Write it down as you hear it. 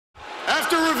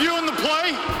After reviewing the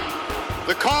play,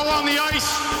 the call on the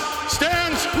ice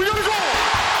stands. We gotta go!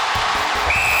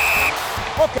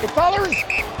 Okay, fellas,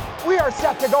 we are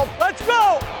set to go. Let's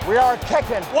go! We are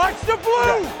kicking. Watch the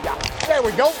blue! Yeah, there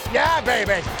we go. Yeah,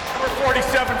 baby. Number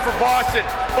 47 for Boston.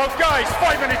 Both guys,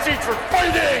 5 minutes each for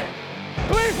fighting!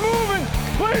 Please moving!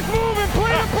 Please moving!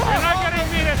 Play the play! You're not getting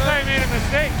me to say I made a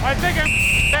mistake. I think I'm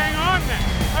bang on then.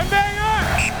 I'm bang on!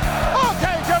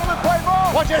 Okay, gentlemen, play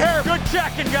ball. Watch it here. Good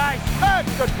checking, guys. And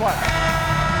good play.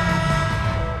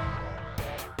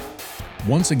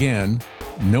 Once again,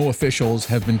 no officials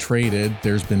have been traded.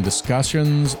 There's been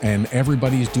discussions and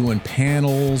everybody's doing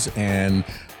panels and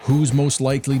who's most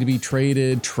likely to be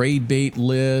traded, trade bait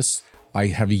lists. I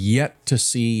have yet to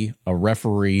see a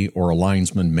referee or a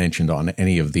linesman mentioned on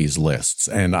any of these lists,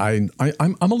 and I'm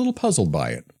a little puzzled by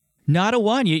it. Not a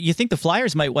one. You think the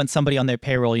Flyers might want somebody on their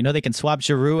payroll? You know, they can swap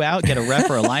Giroux out, get a ref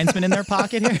or a linesman in their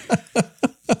pocket here.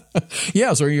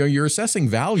 Yeah, so you're assessing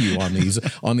value on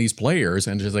these players,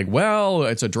 and just like, well,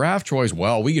 it's a draft choice.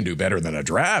 Well, we can do better than a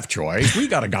draft choice. We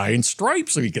got a guy in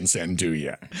stripes we can send to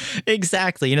you.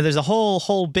 Exactly. You know, there's a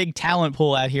whole big talent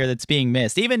pool out here that's being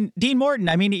missed. Even Dean Morton.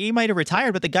 I mean, he might have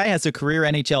retired, but the guy has a career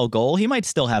NHL goal. He might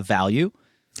still have value.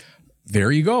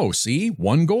 There you go. See,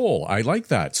 1 goal. I like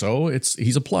that. So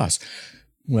he's a plus.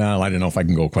 Well, I don't know if I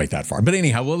can go quite that far, but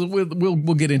anyhow,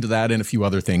 we'll get into that and a few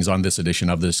other things on this edition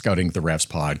of the Scouting the Refs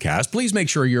podcast. Please make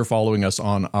sure you're following us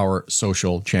on our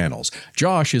social channels.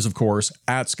 Josh is, of course,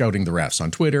 at Scouting the Refs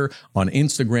on Twitter, on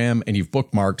Instagram, and you've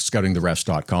bookmarked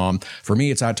scoutingtherefs.com. For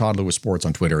me, it's at Todd Lewis Sports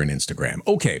on Twitter and Instagram.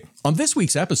 Okay, on this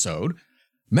week's episode,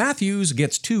 Matthews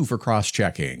gets 2 for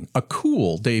cross-checking, a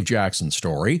cool Dave Jackson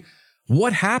story,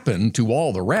 what happened to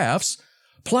all the refs,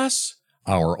 plus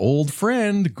our old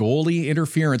friend, goalie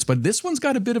interference. But this one's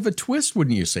got a bit of a twist,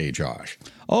 wouldn't you say, Josh?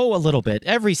 Oh, a little bit.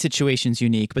 Every situation's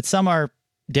unique, but some are,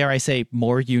 dare I say,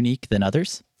 more unique than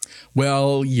others.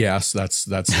 Well, yes, that's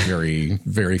a very,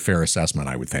 very fair assessment,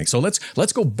 I would think. So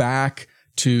let's go back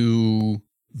to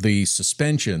the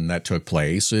suspension that took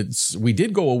place. We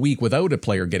did go a week without a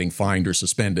player getting fined or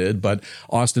suspended, but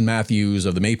Austin Matthews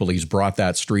of the Maple Leafs brought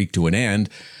that streak to an end.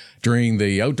 During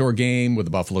the outdoor game with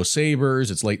the Buffalo Sabres,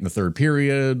 it's late in the third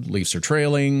period. Leafs are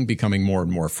trailing, becoming more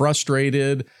and more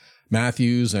frustrated.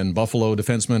 Matthews and Buffalo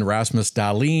defenseman Rasmus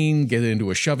Dahlin get into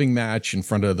a shoving match in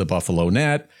front of the Buffalo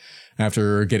net.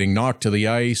 After getting knocked to the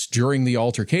ice during the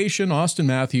altercation, Austin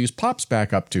Matthews pops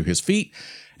back up to his feet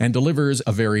and delivers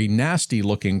a very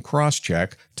nasty-looking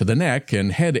cross-check to the neck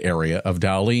and head area of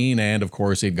Dahlin. And, of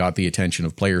course, it got the attention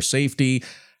of player safety.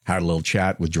 Had a little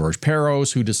chat with George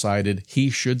Parros, who decided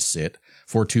he should sit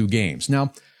for 2 games.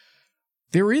 Now,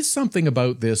 there is something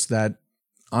about this that,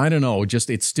 I don't know,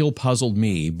 just it still puzzled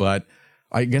me, but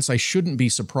I guess I shouldn't be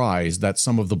surprised that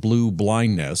some of the blue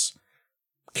blindness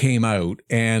came out,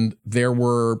 and there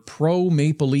were pro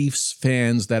Maple Leafs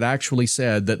fans that actually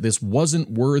said that this wasn't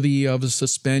worthy of a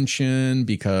suspension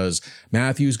because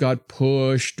Matthews got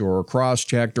pushed or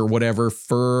cross-checked or whatever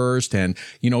first. And,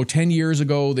 10 years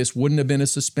ago, this wouldn't have been a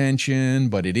suspension,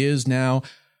 but it is now.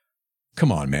 Come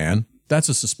on, man. That's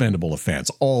a suspendable offense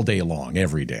all day long,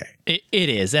 every day. It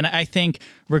is. And I think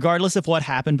regardless of what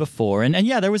happened before, and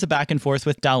yeah, there was a back and forth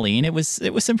with Dahlin. It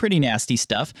was some pretty nasty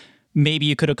stuff. Maybe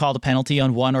you could have called a penalty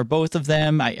on one or both of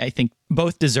them. I think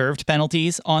both deserved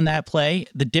penalties on that play.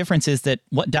 The difference is that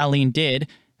what Dahlin did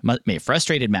may have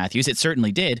frustrated Matthews. It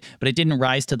certainly did, but it didn't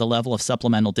rise to the level of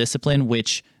supplemental discipline,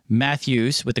 which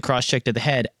Matthews, with the cross-check to the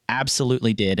head,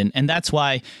 absolutely did. And that's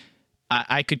why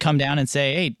I could come down and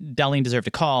say, hey, Dahlin deserved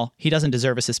a call. He doesn't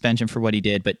deserve a suspension for what he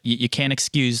did, but you can't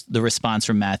excuse the response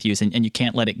from Matthews, and you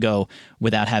can't let it go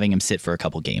without having him sit for a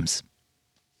couple games.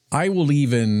 I will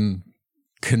even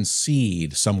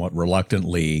concede somewhat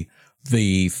reluctantly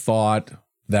the thought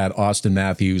that Austin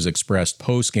Matthews expressed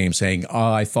post-game saying,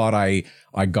 I thought I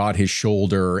got his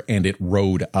shoulder and it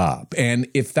rode up. And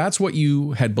if that's what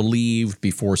you had believed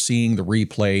before seeing the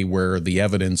replay where the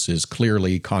evidence is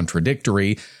clearly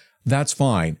contradictory, that's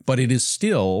fine. But it is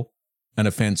still an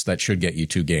offense that should get you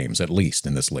 2 games, at least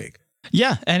in this league.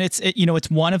 Yeah, and it's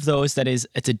one of those that it's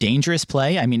a dangerous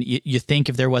play. I mean, you think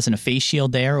if there wasn't a face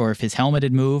shield there, or if his helmet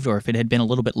had moved, or if it had been a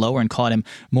little bit lower and caught him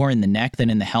more in the neck than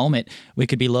in the helmet, we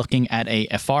could be looking at a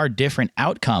far different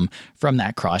outcome from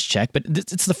that cross-check. But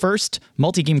it's the first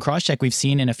multi-game cross-check we've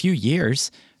seen in a few years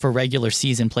for regular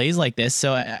season plays like this.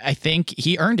 So I think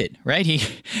he earned it, right?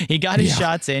 He got his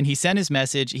shots in. He sent his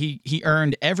message. He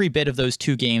earned every bit of those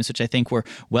 2 games, which I think were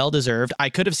well-deserved. I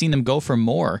could have seen them go for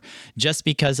more just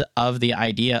because of the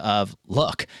idea of,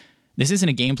 look, this isn't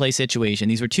a gameplay situation.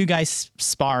 These were 2 guys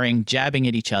sparring, jabbing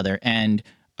at each other, and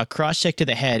a cross check to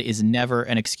the head is never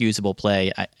an excusable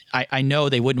play. I know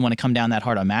they wouldn't want to come down that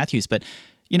hard on Matthews, but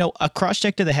a cross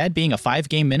check to the head being a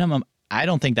 5-game minimum, I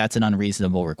don't think that's an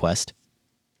unreasonable request.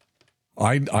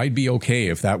 I'd be okay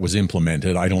if that was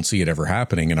implemented. I don't see it ever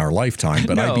happening in our lifetime,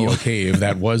 but I'd be okay if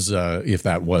that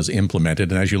was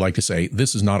implemented. And as you like to say,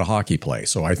 this is not a hockey play,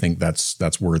 so I think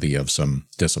that's worthy of some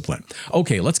discipline.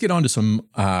 Okay, let's get on to some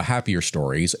happier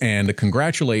stories. And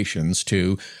congratulations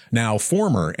to now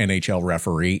former NHL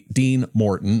referee Dean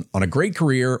Morton on a great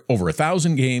career, over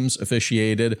 1,000 games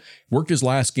officiated. Worked his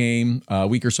last game a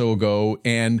week or so ago,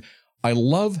 and I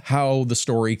love how the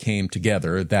story came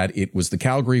together, that it was the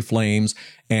Calgary Flames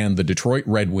and the Detroit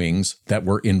Red Wings that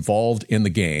were involved in the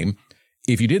game.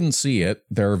 If you didn't see it,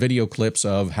 there are video clips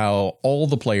of how all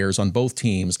the players on both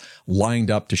teams lined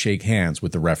up to shake hands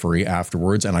with the referee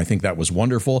afterwards, and I think that was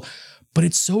wonderful. But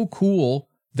it's so cool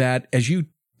that, as you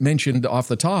mentioned off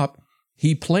the top,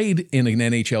 he played in an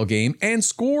NHL game and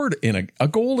scored in a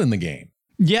goal in the game.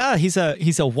 Yeah, he's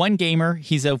a one gamer.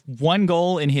 He's a one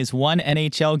goal in his one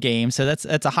NHL game. So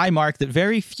that's a high mark that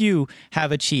very few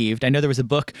have achieved. I know there was a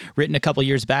book written a couple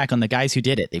years back on the guys who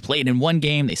did it. They played in one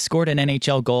game, they scored an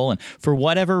NHL goal, and for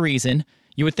whatever reason,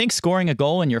 you would think scoring a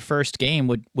goal in your first game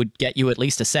would get you at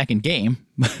least a second game.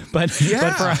 but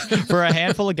for a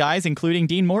handful of guys, including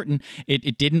Dean Morton,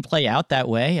 it didn't play out that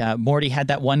way. Morty had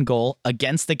that one goal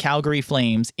against the Calgary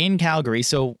Flames in Calgary,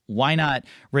 so why not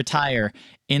retire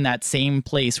in that same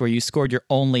place where you scored your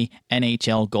only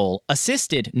NHL goal,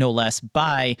 assisted no less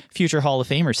by future Hall of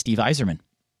Famer Steve Yzerman.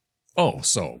 Oh,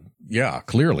 so yeah,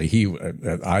 clearly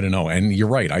I don't know. And you're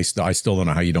right. I still don't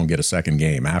know how you don't get a second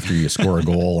game after you score a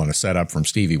goal and a setup from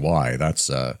Stevie Y. That's,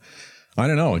 I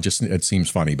don't know. It seems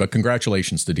funny, but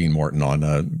congratulations to Dean Morton on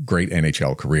a great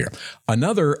NHL career.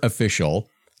 Another official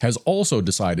has also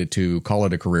decided to call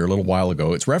it a career a little while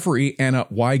ago. It's referee Anna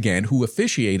Wigand, who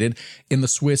officiated in the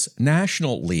Swiss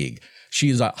National League. She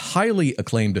is a highly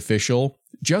acclaimed official,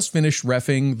 just finished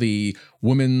reffing the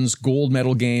women's gold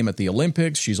medal game at the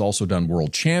Olympics. She's also done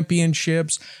world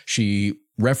championships. She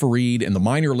refereed in the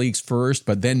minor leagues first,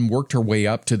 but then worked her way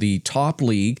up to the top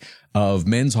league of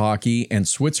men's hockey in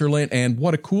Switzerland. And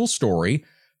what a cool story,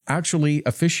 actually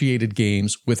officiated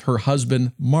games with her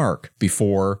husband, Mark,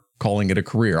 before calling it a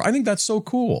career. I think that's so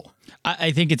cool.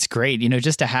 I think it's great,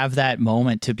 just to have that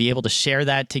moment, to be able to share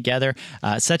that together.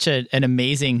 Such an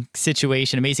amazing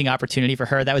situation, amazing opportunity for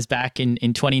her. That was back in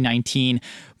 2019.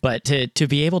 But to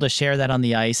be able to share that on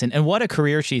the ice, and what a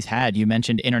career she's had. You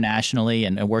mentioned internationally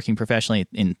and working professionally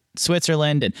in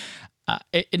Switzerland. And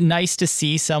nice to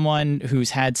see someone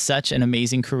who's had such an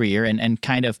amazing career and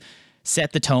kind of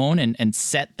set the tone and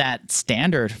set that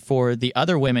standard for the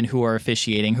other women who are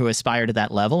officiating, who aspire to that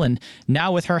level. And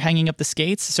now with her hanging up the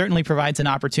skates, certainly provides an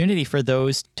opportunity for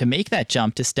those to make that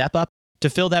jump, to step up, to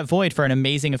fill that void for an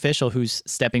amazing official who's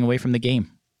stepping away from the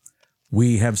game.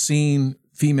 We have seen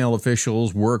female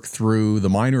officials work through the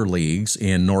minor leagues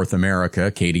in North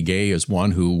America. Katie Gay is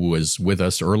one who was with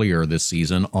us earlier this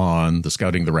season on the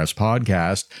Scouting the Refs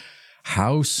podcast.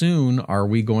 How soon are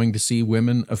we going to see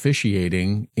women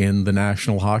officiating in the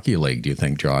National Hockey League, do you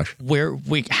think, Josh?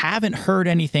 We haven't heard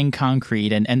anything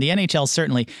concrete, and the NHL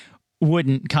certainly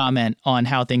wouldn't comment on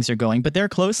how things are going, but they're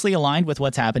closely aligned with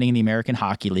what's happening in the American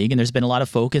Hockey League, and there's been a lot of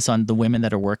focus on the women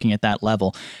that are working at that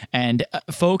level. And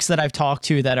folks that I've talked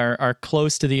to that are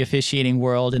close to the officiating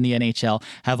world in the NHL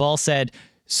have all said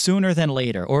sooner than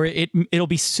later, or it'll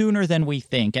be sooner than we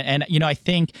think. And I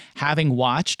think having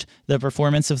watched the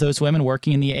performance of those women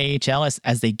working in the AHL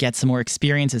as they get some more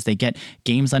experience, as they get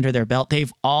games under their belt,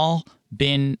 they've all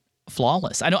been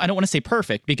flawless. I don't want to say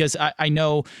perfect, because I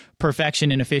know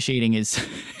perfection in officiating is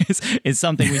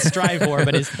something we strive for,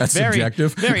 but is very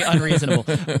subjective, very unreasonable.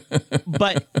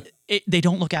 But they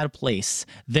don't look out of place.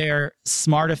 They're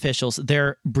smart officials.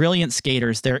 They're brilliant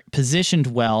skaters. They're positioned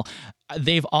well.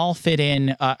 They've all fit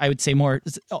in, I would say,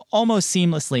 almost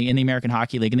seamlessly in the American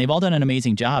Hockey League, and they've all done an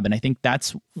amazing job. And I think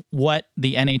that's what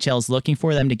the NHL is looking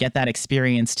for, them to get that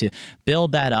experience, to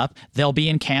build that up. They'll be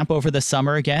in camp over the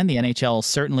summer again. The NHL will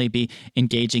certainly be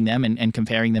engaging them and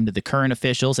comparing them to the current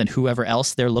officials and whoever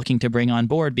else they're looking to bring on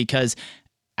board, because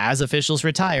as officials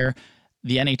retire,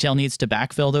 the NHL needs to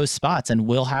backfill those spots, and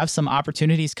we'll have some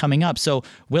opportunities coming up. So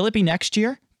will it be next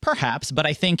year? Perhaps, but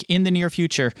I think in the near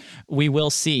future, we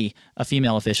will see a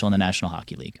female official in the National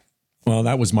Hockey League. Well,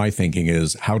 that was my thinking,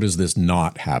 is how does this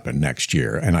not happen next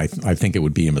year? And I think it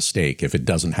would be a mistake if it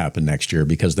doesn't happen next year,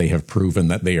 because they have proven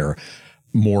that they are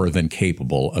more than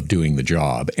capable of doing the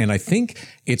job. And I think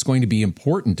it's going to be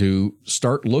important to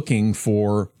start looking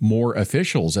for more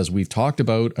officials, as we've talked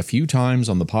about a few times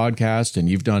on the podcast, and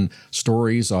you've done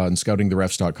stories on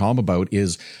scoutingtherefs.com about,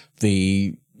 is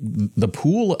the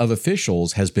pool of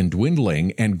officials has been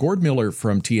dwindling. And Gord Miller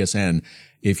from TSN,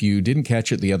 if you didn't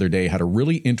catch it the other day, had a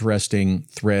really interesting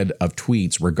thread of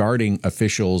tweets regarding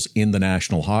officials in the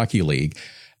National Hockey League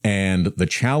and the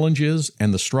challenges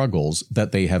and the struggles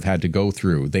that they have had to go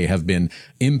through. They have been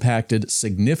impacted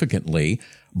significantly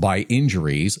by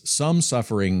injuries, some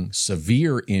suffering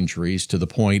severe injuries to the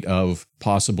point of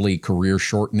possibly career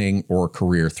shortening or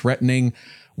career threatening.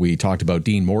 We talked about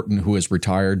Dean Morton, who is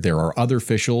retired. There are other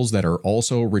officials that are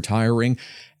also retiring,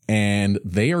 and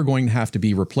they are going to have to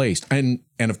be replaced. And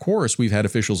of course, we've had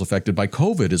officials affected by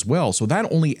COVID as well. So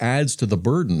that only adds to the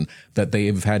burden that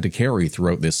they've had to carry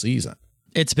throughout this season.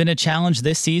 It's been a challenge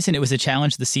this season. It was a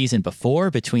challenge the season before,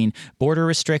 between border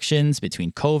restrictions,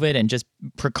 between COVID, and just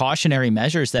precautionary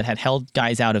measures that had held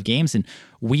guys out of games. And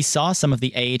we saw some of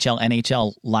the AHL,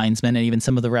 NHL linesmen, and even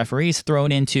some of the referees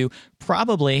thrown into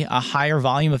probably a higher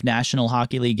volume of National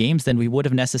Hockey League games than we would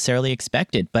have necessarily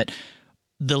expected. But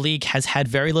the league has had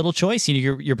very little choice.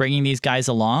 You're bringing these guys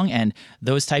along, and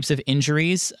those types of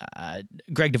injuries,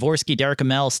 Greg Dvorsky, Derek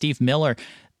Amell, Steve Miller,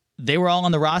 they were all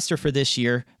on the roster for this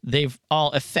year. They've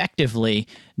all effectively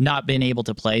not been able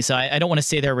to play. So I don't want to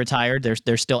say they're retired.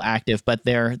 They're still active, but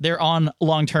they're on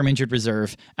long-term injured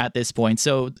reserve at this point.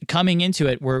 So coming into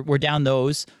it, we're down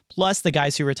those, plus the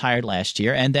guys who retired last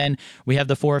year. And then we have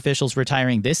the 4 officials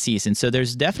retiring this season. So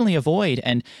there's definitely a void,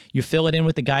 and you fill it in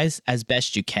with the guys as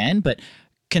best you can. But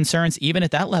concerns even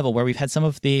at that level, where we've had some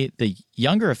of the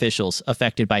younger officials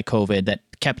affected by COVID that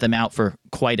kept them out for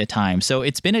quite a time. So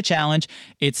it's been a challenge.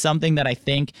 It's something that I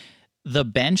think the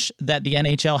bench that the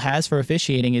NHL has for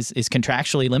officiating is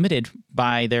contractually limited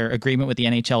by their agreement with the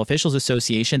NHL Officials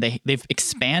Association. They've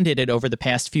expanded it over the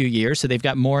past few years, so they've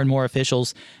got more and more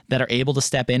officials that are able to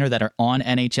step in or that are on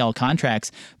NHL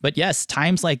contracts. But yes,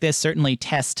 times like this certainly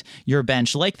test your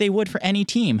bench like they would for any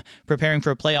team preparing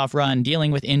for a playoff run,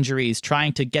 dealing with injuries,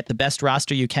 trying to get the best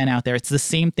roster you can out there. It's the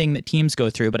same thing that teams go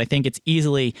through, but I think it's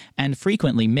easily and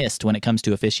frequently missed when it comes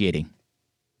to officiating.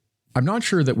 I'm not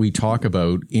sure that we talk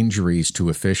about injuries to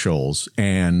officials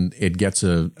and it gets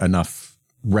enough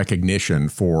recognition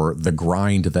for the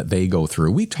grind that they go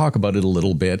through. We talk about it a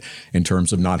little bit in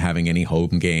terms of not having any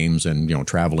home games and,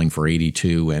 traveling for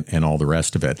 82 and all the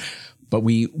rest of it. But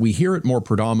we hear it more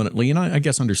predominantly, and I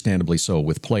guess understandably so,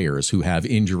 with players who have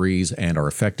injuries and are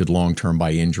affected long-term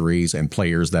by injuries, and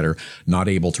players that are not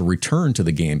able to return to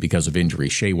the game because of injury.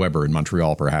 Shea Weber in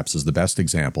Montreal perhaps is the best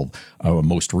example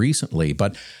most recently.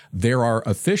 But there are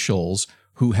officials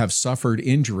who have suffered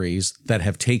injuries that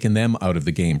have taken them out of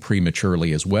the game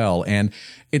prematurely as well. And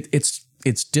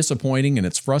it's disappointing and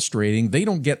it's frustrating. They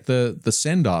don't get the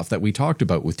send-off that we talked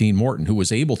about with Dean Morton, who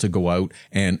was able to go out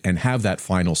and have that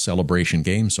final celebration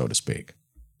game, so to speak.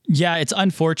 Yeah, it's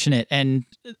unfortunate. And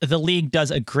the league does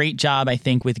a great job, I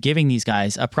think, with giving these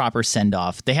guys a proper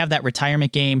send-off. They have that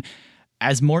retirement game.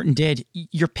 As Morton did,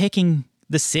 you're picking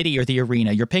the city or the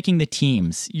arena. You're picking the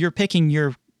teams. You're picking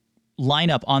your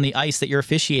lineup on the ice that you're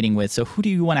officiating with. So who do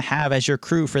you want to have as your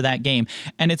crew for that game?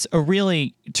 And it's a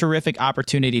really terrific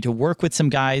opportunity to work with some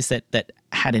guys that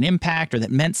had an impact or that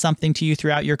meant something to you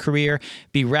throughout your career,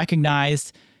 be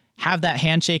recognized, have that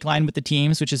handshake line with the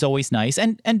teams, which is always nice,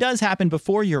 and does happen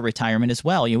before your retirement as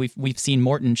well. We've seen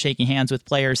Morton shaking hands with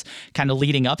players kind of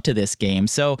leading up to this game.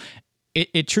 So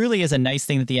it truly is a nice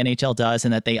thing that the NHL does,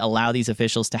 and that they allow these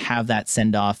officials to have that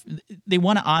send off. They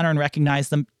want to honor and recognize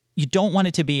them. You don't want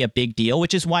it to be a big deal,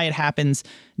 which is why it happens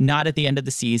not at the end of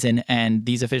the season, and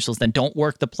these officials then don't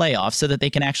work the playoffs so that they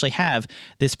can actually have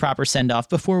this proper send-off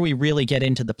before we really get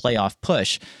into the playoff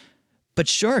push. But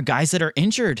sure, guys that are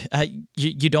injured,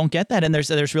 you don't get that, and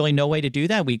there's really no way to do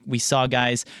that. We saw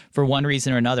guys, for one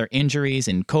reason or another, injuries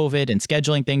and COVID and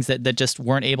scheduling things that just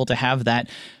weren't able to have that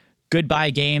goodbye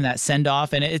game, that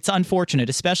send-off. And it's unfortunate,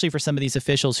 especially for some of these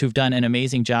officials who've done an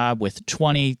amazing job with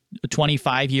 20,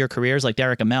 25-year careers like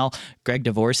Derek Amell, Greg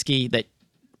Dvorsky, that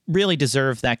really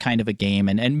deserve that kind of a game.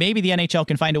 And maybe the NHL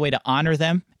can find a way to honor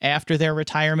them after their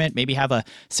retirement, maybe have a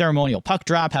ceremonial puck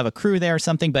drop, have a crew there or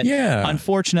something. But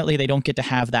Unfortunately, they don't get to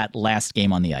have that last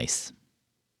game on the ice.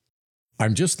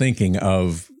 I'm just thinking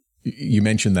of, you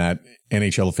mentioned that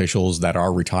NHL officials that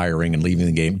are retiring and leaving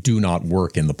the game do not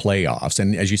work in the playoffs.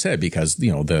 And as you said, because the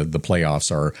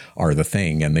playoffs are the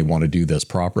thing and they want to do this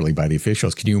properly by the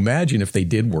officials. Can you imagine if they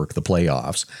did work the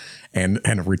playoffs and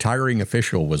a retiring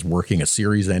official was working a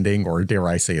series ending, or dare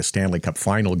I say a Stanley Cup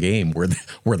final game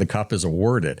where the cup is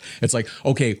awarded? It's like,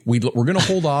 okay, we're going to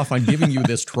hold off on giving you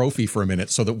this trophy for a minute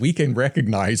so that we can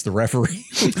recognize the referee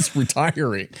who's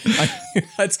retiring.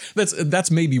 That's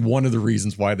maybe one of the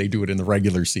reasons why they do it in the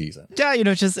regular season. Yeah,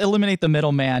 just eliminate the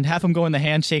middleman, have him go in the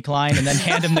handshake line, and then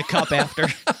hand him the cup after.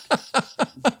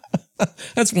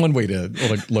 That's one way to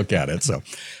look at it. So,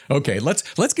 okay,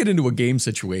 let's get into a game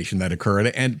situation that occurred,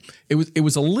 and it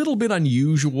was a little bit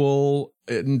unusual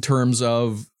in terms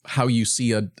of how you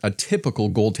see a typical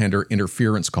goaltender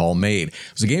interference call made.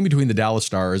 It was a game between the Dallas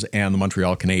Stars and the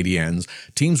Montreal Canadiens.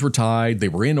 Teams were tied. They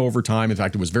were in overtime. In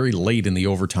fact, it was very late in the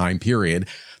overtime period.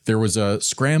 There was a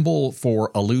scramble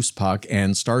for a loose puck,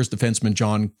 and Stars defenseman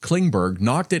John Klingberg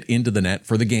knocked it into the net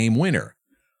for the game winner.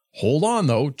 Hold on,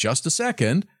 though, just a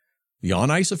second. The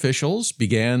on-ice officials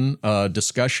began a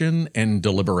discussion and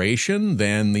deliberation.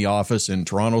 Then the office in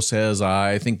Toronto says,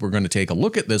 I think we're going to take a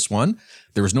look at this one.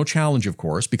 There was no challenge, of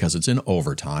course, because it's in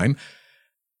overtime.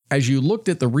 As you looked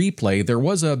at the replay, there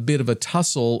was a bit of a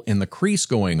tussle in the crease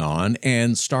going on,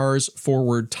 and Stars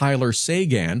forward Tyler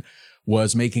Seguin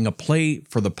was making a play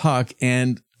for the puck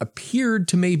and appeared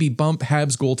to maybe bump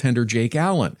Habs goaltender Jake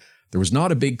Allen. There was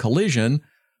not a big collision,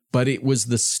 but it was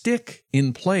the stick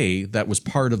in play that was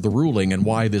part of the ruling and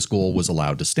why this goal was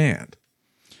allowed to stand.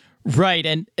 Right,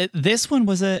 and this one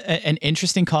was an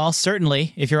interesting call.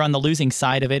 Certainly, if you're on the losing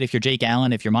side of it, if you're Jake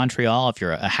Allen, if you're Montreal, if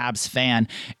you're a Habs fan,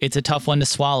 it's a tough one to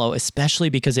swallow, especially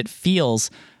because it feels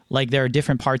like there are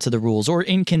different parts of the rules or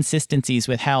inconsistencies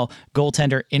with how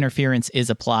goaltender interference is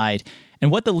applied. And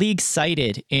what the league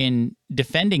cited in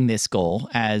defending this goal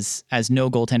as no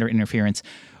goaltender interference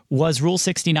was Rule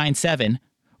 69-7,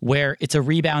 where it's a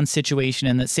rebound situation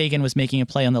and that Seguin was making a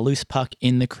play on the loose puck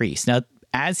in the crease. Now,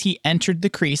 as he entered the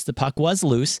crease, the puck was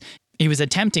loose. He was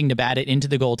attempting to bat it into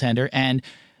the goaltender, and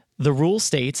the rule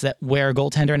states that where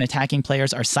goaltender and attacking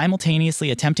players are simultaneously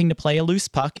attempting to play a loose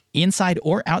puck inside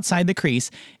or outside the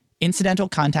crease, incidental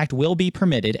contact will be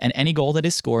permitted and any goal that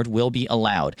is scored will be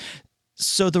allowed.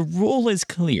 So the rule is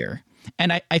clear.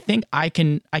 And I think I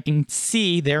can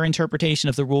see their interpretation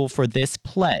of the rule for this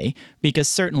play, because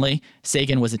certainly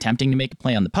Seguin was attempting to make a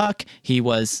play on the puck. He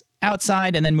was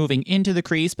outside and then moving into the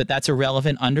crease, but that's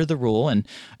irrelevant under the rule. And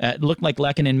it looked like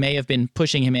Lehkonen may have been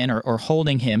pushing him in or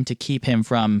holding him to keep him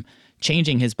from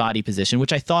changing his body position,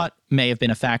 which I thought may have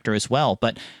been a factor as well.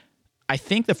 But I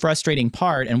think the frustrating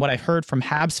part, and what I heard from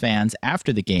Habs fans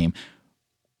after the game,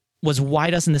 was why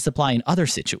doesn't this apply in other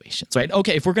situations, right?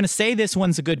 Okay, if we're going to say this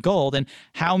one's a good goal, then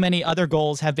how many other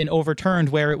goals have been overturned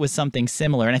where it was something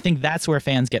similar? And I think that's where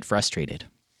fans get frustrated.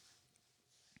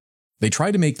 They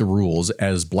try to make the rules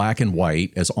as black and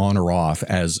white, as on or off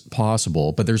as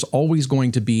possible, but there's always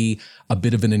going to be a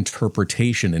bit of an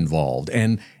interpretation involved.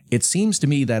 And it seems to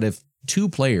me that if two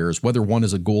players, whether one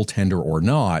is a goaltender or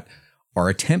not, are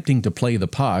attempting to play the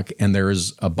puck and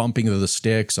there's a bumping of the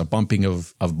sticks, a bumping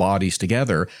of bodies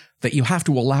together, that you have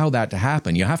to allow that to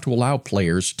happen. You have to allow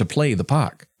players to play the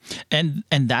puck. And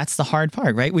that's the hard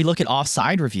part, right? We look at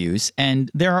offside reviews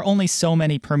and there are only so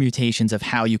many permutations of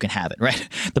how you can have it, right?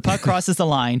 The puck crosses the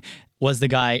line. Was the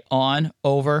guy on,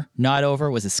 over, not over?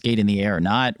 Was a skate in the air or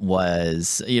not?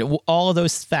 Was, all of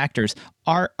those factors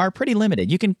are pretty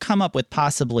limited. You can come up with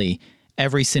possibly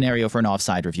every scenario for an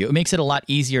offside review. It makes it a lot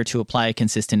easier to apply a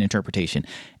consistent interpretation.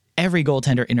 Every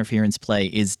goaltender interference play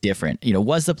is different.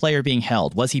 Was the player being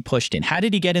held? Was he pushed in? How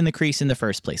did he get in the crease in the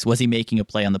first place? Was he making a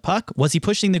play on the puck? Was he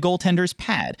pushing the goaltender's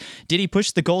pad? Did he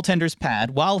push the goaltender's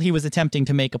pad while he was attempting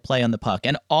to make a play on the puck?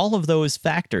 And all of those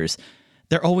factors,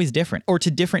 they're always different, or to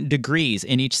different degrees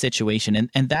in each situation.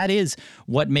 And that is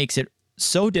what makes it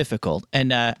so difficult.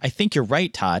 And I think you're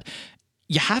right, Todd.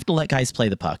 You have to let guys play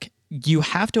the puck. You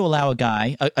have to allow a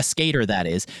guy, a skater that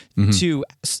is, to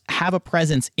have a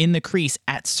presence in the crease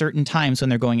at certain times when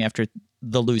they're going after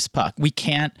the loose puck. We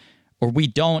can't, or we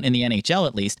don't in the NHL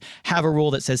at least, have a rule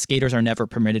that says skaters are never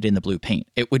permitted in the blue paint.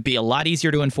 It would be a lot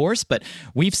easier to enforce, but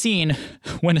we've seen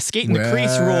when a skate in the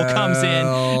crease rule comes in,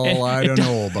 I don't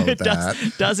know about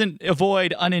that. Doesn't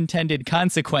avoid unintended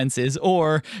consequences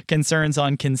or concerns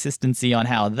on consistency on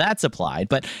how that's applied,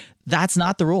 but that's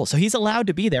not the rule. So he's allowed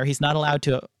to be there. He's not allowed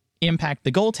to impact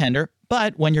the goaltender,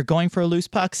 but when you're going for a loose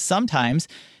puck, sometimes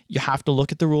you have to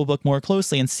look at the rule book more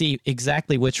closely and see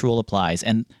exactly which rule applies.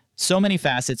 And so many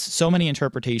facets, so many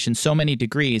interpretations, so many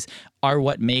degrees are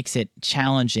what makes it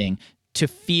challenging to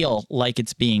feel like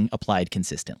it's being applied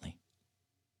consistently.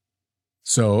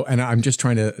 So, and I'm just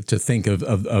trying to think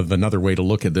of another way to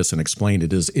look at this and explain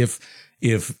it is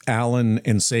if Allen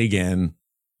and Seguin,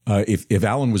 if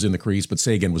Allen was in the crease but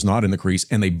Seguin was not in the crease,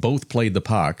 and they both played the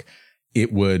puck,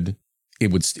 it would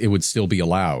still be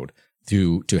allowed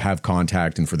to have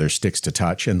contact and for their sticks to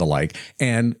touch and the like.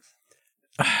 And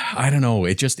I don't know.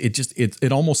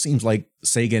 It almost seems like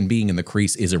Seguin being in the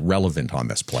crease is irrelevant on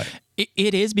this play.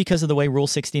 It is because of the way Rule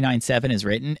 69.7 is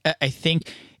written. I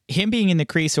think him being in the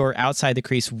crease or outside the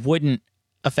crease wouldn't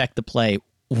affect the play.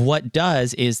 What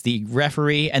does is the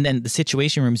referee and then the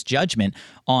Situation Room's judgment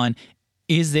on,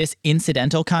 is this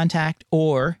incidental contact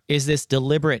or is this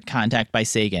deliberate contact by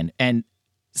Seguin? And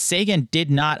Seguin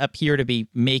did not appear to be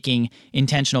making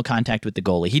intentional contact with the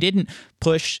goalie. He didn't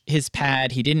push his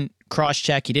pad. He didn't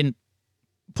cross-check. He didn't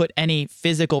put any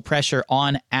physical pressure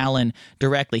on Allen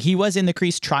directly. He was in the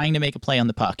crease trying to make a play on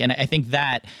the puck. And I think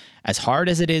that, as hard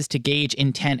as it is to gauge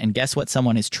intent and guess what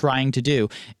someone is trying to do,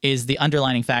 is the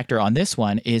underlining factor on this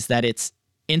one is that it's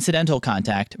incidental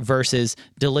contact versus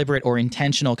deliberate or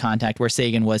intentional contact where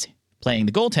Seguin was playing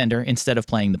the goaltender instead of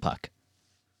playing the puck.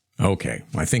 Okay,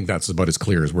 I think that's about as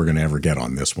clear as we're going to ever get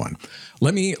on this one.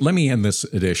 Let me end this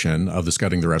edition of the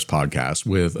Scouting the Rest podcast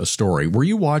with a story. Were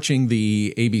you watching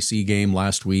the ABC game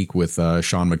last week with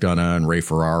Sean McDonough and Ray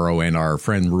Ferraro, and our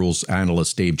friend rules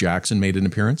analyst Dave Jackson made an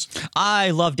appearance?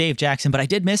 I love Dave Jackson, but I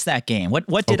did miss that game.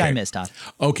 What did I miss, Todd?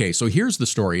 Okay, so here's the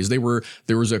story. Is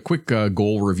there was a quick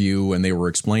goal review, and they were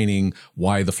explaining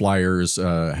why the Flyers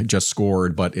had just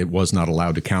scored, but it was not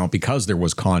allowed to count because there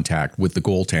was contact with the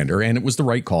goaltender, and it was the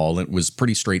right call. It was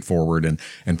pretty straightforward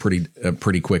and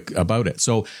pretty quick about it.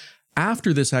 So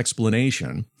after this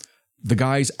explanation, the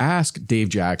guys asked Dave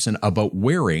Jackson about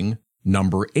wearing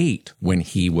number 8 when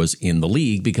he was in the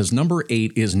league, because number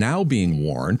 8 is now being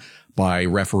worn by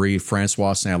referee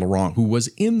Francois Saint-Laurent, who was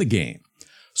in the game.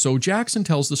 So Jackson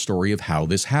tells the story of how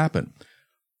this happened.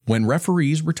 When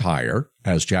referees retire,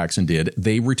 as Jackson did,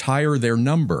 they retire their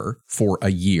number for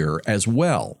a year as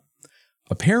well.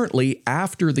 Apparently,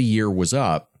 after the year was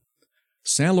up,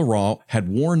 Saint-Laurent had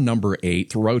worn number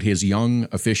 8 throughout his young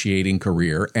officiating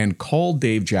career and called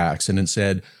Dave Jackson and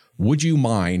said, "Would you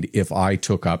mind if I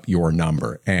took up your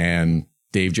number?" And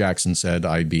Dave Jackson said,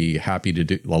 "I'd be happy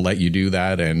to I'll let you do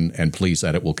that, and please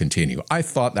that it will continue." I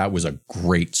thought that was a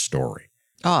great story.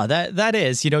 Oh, that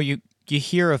is, you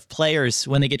hear of players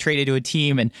when they get traded to a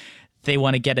team and they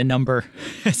want to get a number,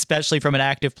 especially from an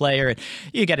active player. And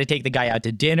you got to take the guy out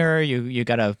to dinner. You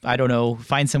got to, I don't know,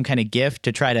 find some kind of gift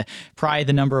to try to pry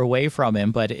the number away from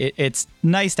him. But it's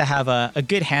nice to have a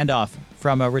good handoff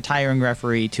from a retiring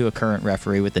referee to a current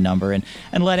referee with the number. And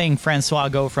letting Francois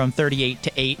go from 38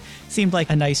 to 8 seemed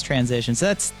like a nice transition.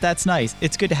 So that's nice.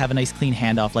 It's good to have a nice clean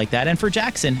handoff like that. And for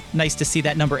Jackson, nice to see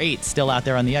that number 8 still out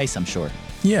there on the ice, I'm sure.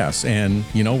 Yes, and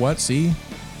you know what? See,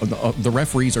 the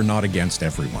referees are not against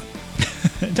everyone.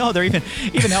 No, they're even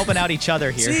helping out each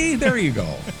other here. See, there you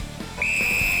go.